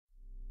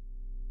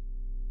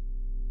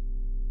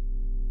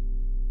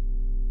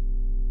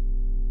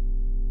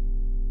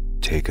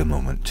Take a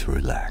moment to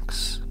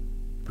relax.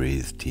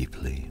 Breathe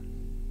deeply.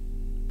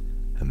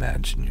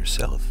 Imagine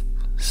yourself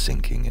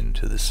sinking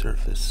into the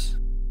surface.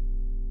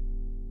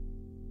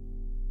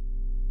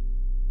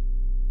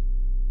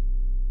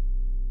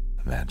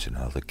 Imagine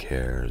all the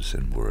cares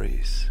and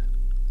worries,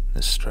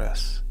 the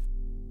stress,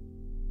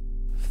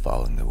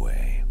 falling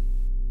away.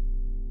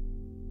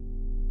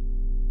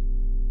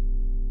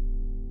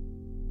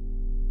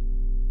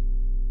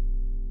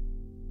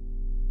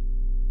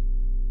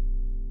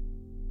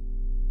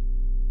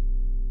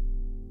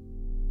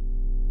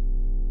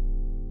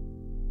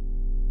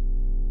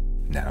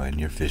 Now in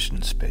your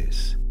vision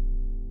space,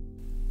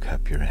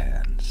 cup your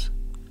hands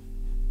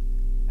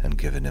and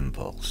give an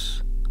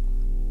impulse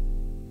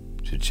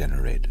to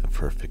generate a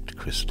perfect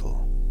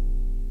crystal.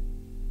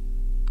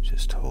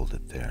 Just hold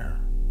it there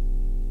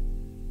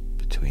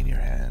between your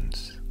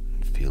hands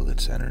and feel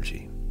its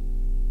energy.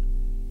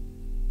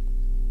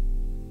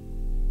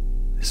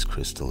 This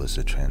crystal is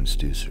a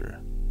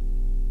transducer.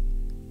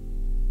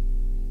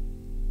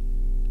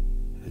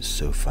 It is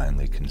so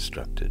finely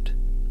constructed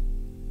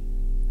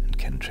and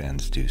can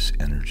transduce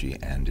energy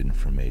and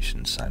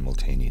information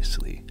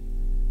simultaneously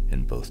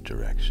in both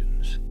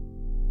directions.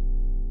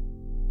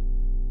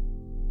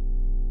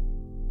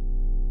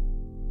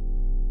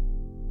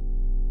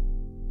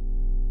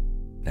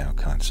 Now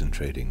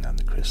concentrating on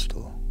the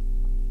crystal,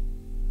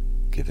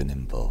 give an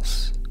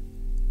impulse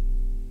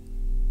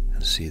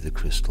and see the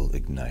crystal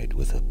ignite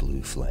with a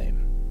blue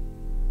flame.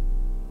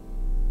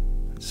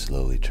 It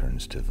slowly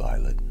turns to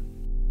violet.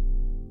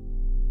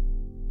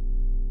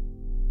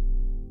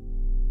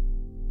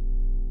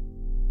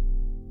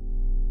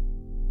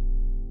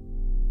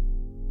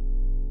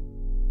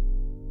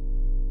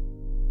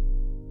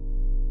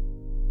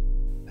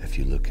 If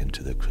you look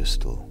into the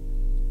crystal,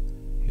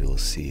 you will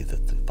see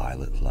that the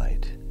violet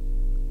light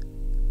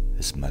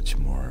is much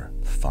more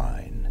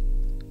fine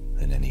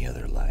than any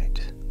other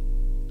light.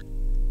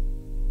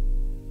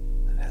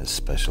 It has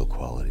special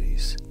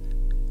qualities,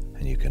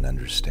 and you can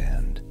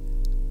understand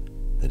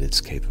that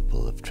it's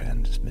capable of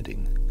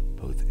transmitting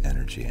both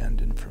energy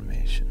and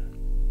information.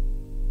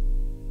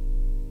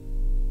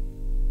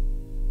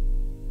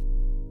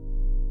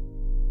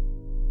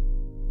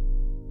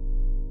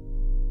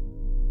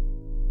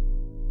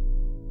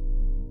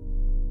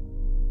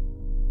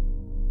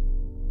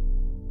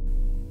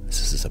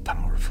 This is a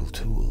powerful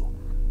tool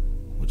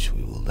which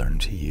we will learn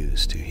to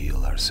use to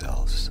heal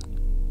ourselves.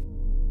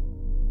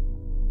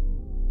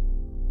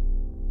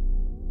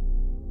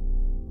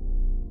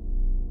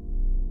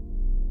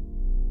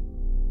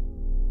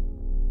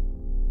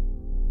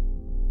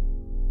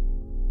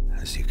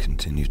 As you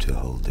continue to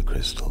hold the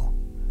crystal,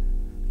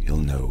 you'll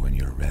know when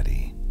you're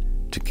ready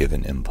to give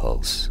an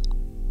impulse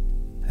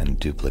and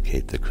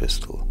duplicate the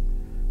crystal,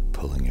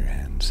 pulling your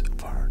hands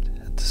apart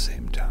at the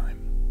same time,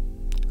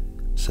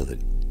 so that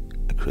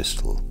the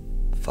crystal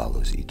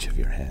follows each of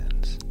your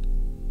hands.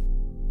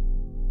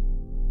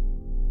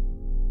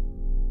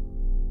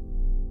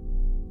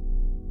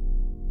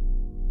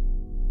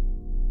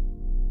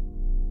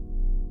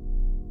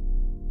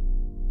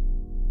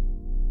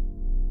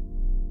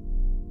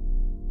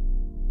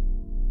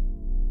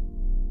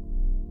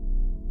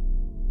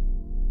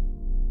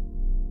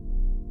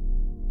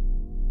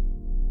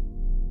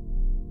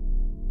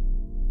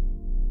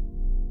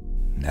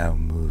 Now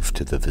move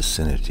to the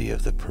vicinity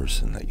of the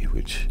person that you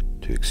wish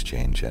to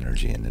exchange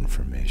energy and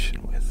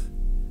information with,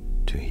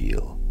 to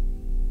heal.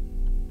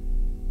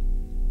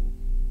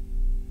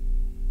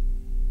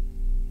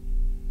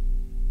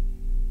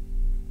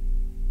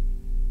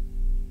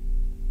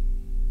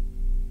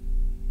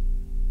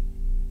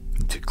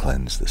 And to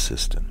cleanse the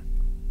system.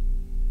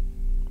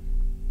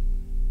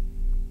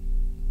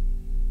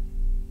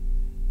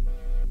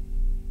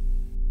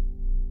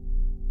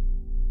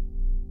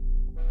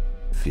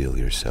 Feel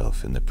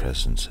yourself in the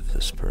presence of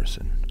this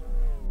person.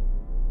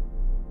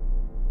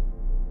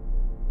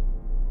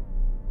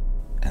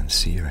 And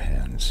see your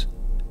hands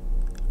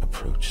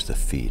approach the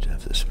feet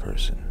of this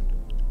person,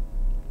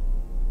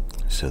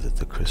 so that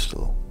the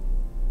crystal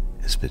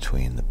is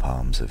between the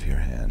palms of your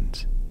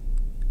hands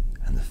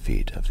and the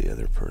feet of the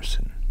other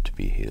person to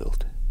be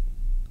healed.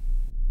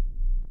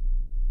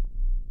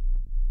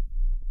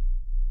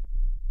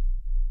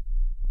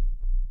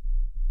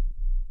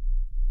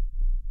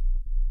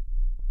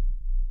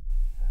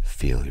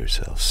 Feel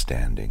yourself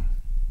standing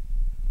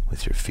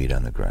with your feet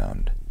on the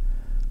ground,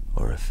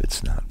 or if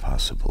it's not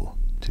possible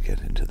to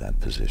get into that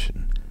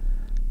position,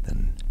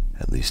 then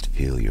at least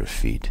feel your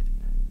feet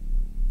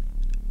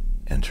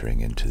entering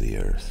into the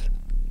earth,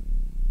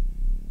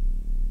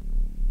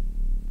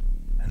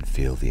 and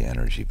feel the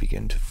energy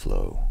begin to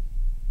flow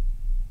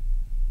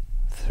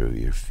through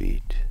your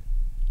feet,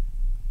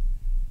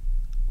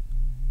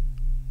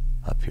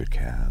 up your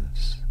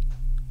calves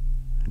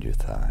and your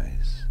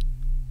thighs,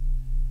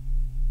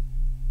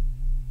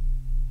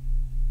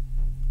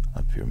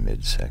 up your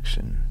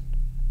midsection,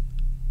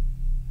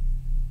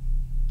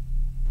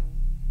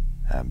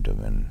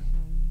 abdomen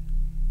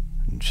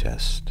and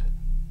chest,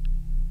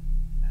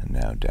 and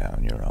now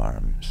down your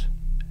arms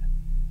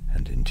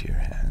and into your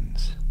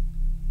hands,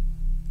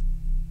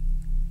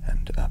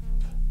 and up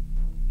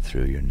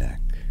through your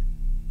neck,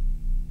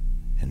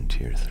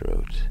 into your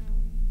throat,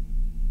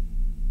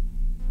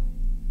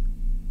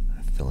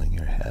 filling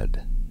your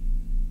head,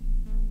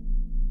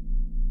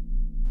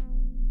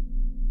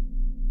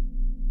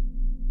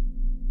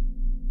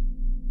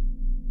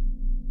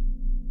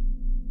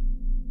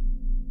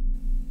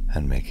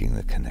 and making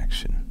the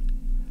connection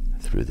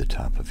through the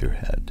top of your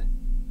head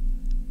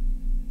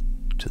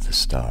to the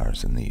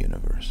stars in the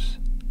universe.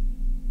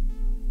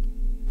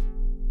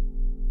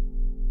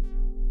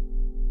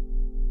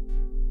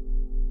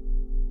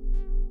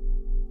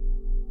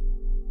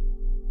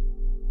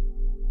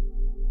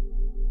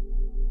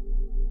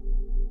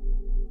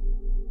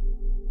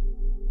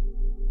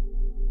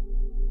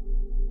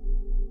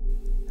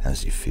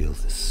 As you feel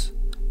this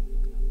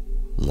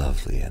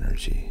lovely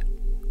energy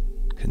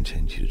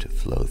continue to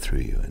flow through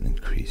you and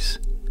increase,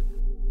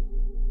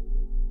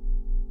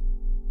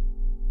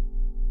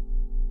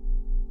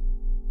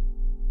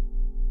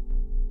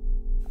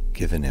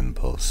 give an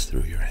impulse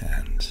through your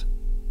hands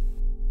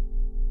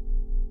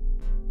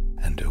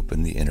and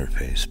open the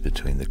interface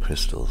between the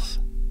crystals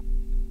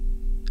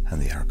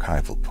and the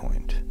archival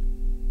point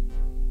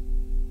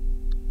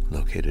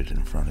located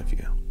in front of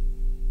you.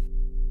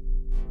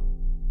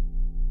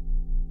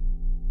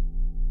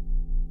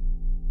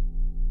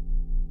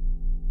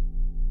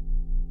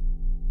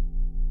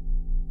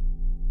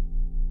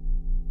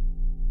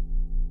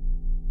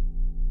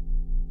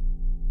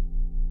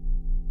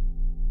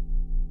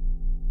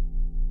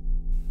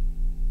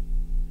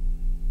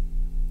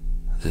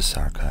 This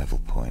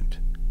archival point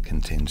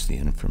contains the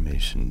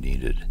information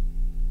needed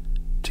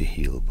to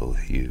heal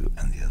both you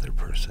and the other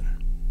person.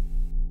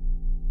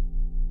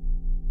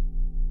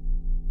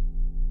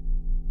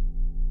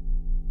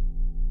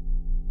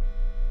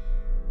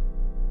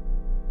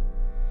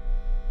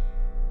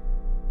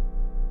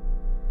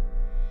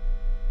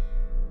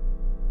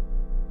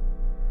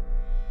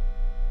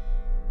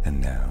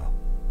 And now,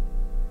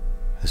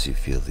 as you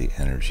feel the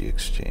energy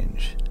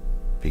exchange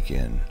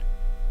begin,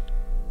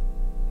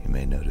 you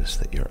may notice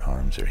that your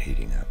arms are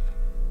heating up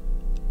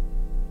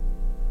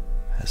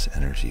as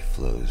energy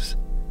flows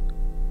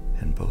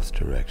in both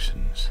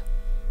directions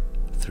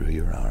through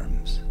your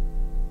arms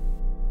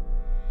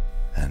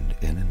and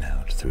in and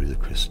out through the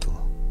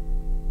crystal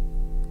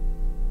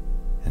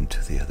into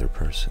the other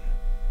person.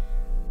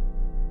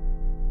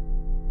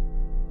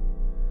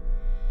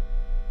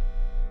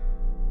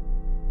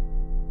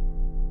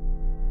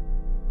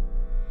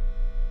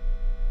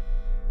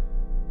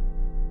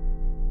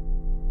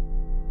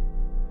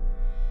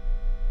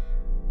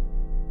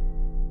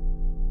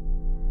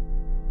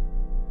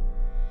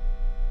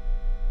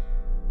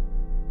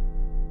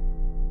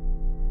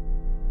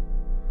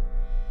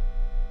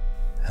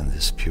 And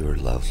this pure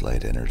love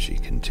light energy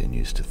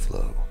continues to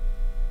flow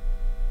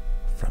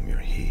from your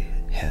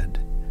head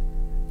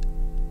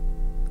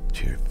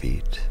to your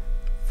feet,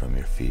 from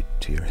your feet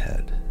to your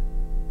head,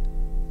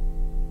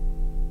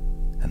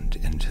 and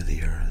into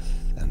the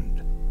earth,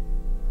 and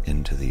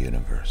into the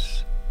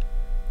universe,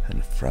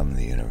 and from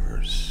the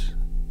universe,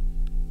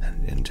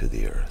 and into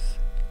the earth.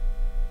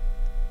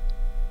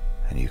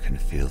 And you can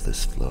feel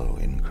this flow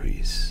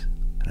increase,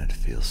 and it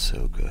feels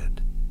so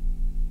good.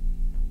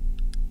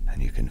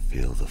 And you can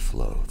feel the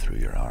flow through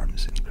your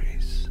arms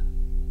increase,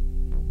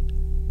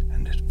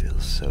 and it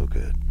feels so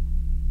good.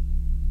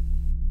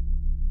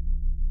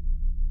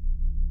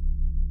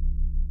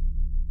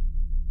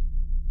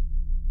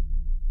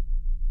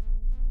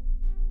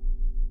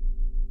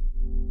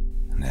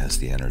 And as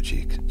the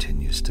energy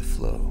continues to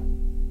flow,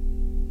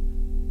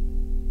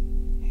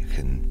 you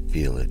can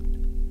feel it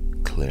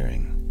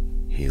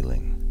clearing,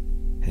 healing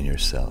in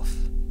yourself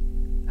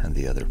and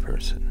the other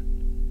person.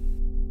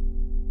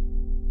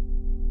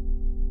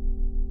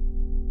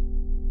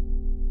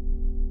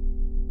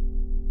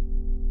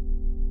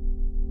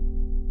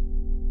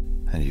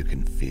 And you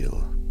can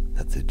feel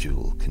that the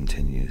jewel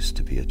continues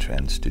to be a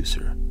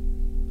transducer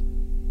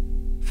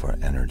for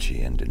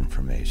energy and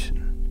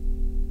information.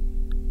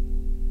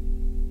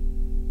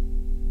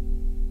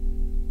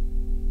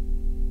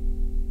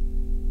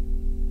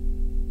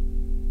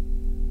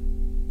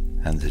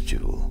 And the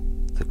jewel,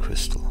 the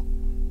crystal,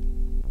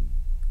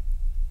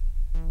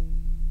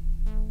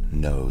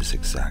 knows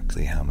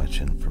exactly how much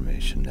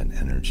information and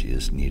energy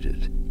is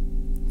needed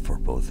for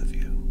both of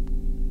you.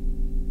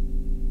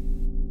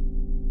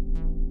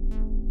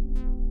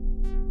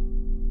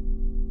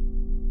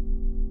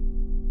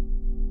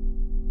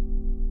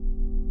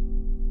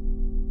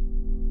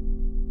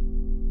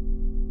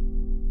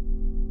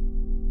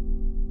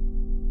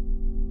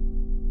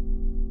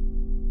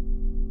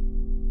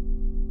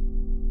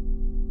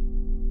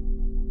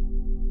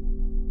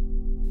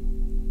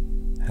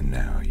 And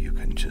now you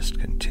can just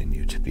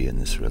continue to be in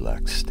this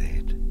relaxed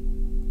state,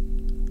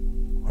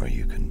 or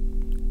you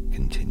can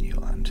continue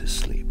on to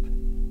sleep.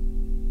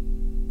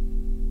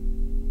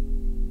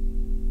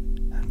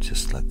 And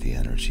just let the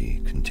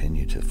energy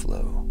continue to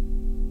flow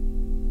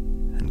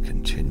and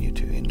continue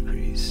to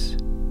increase.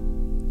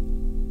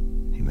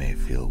 You may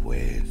feel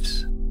waves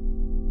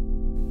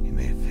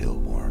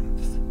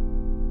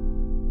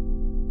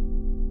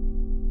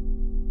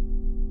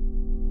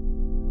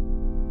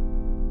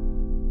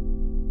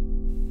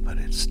but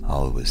it's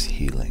always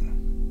healing,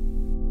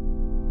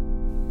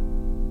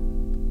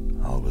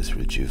 always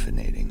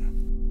rejuvenating.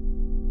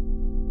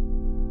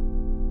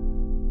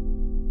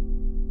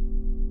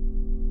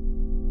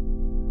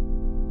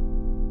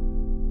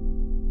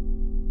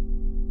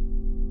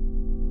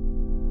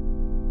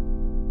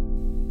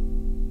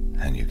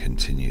 And you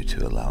continue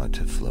to allow it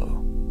to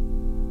flow,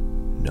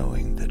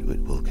 knowing that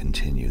it will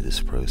continue this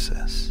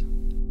process.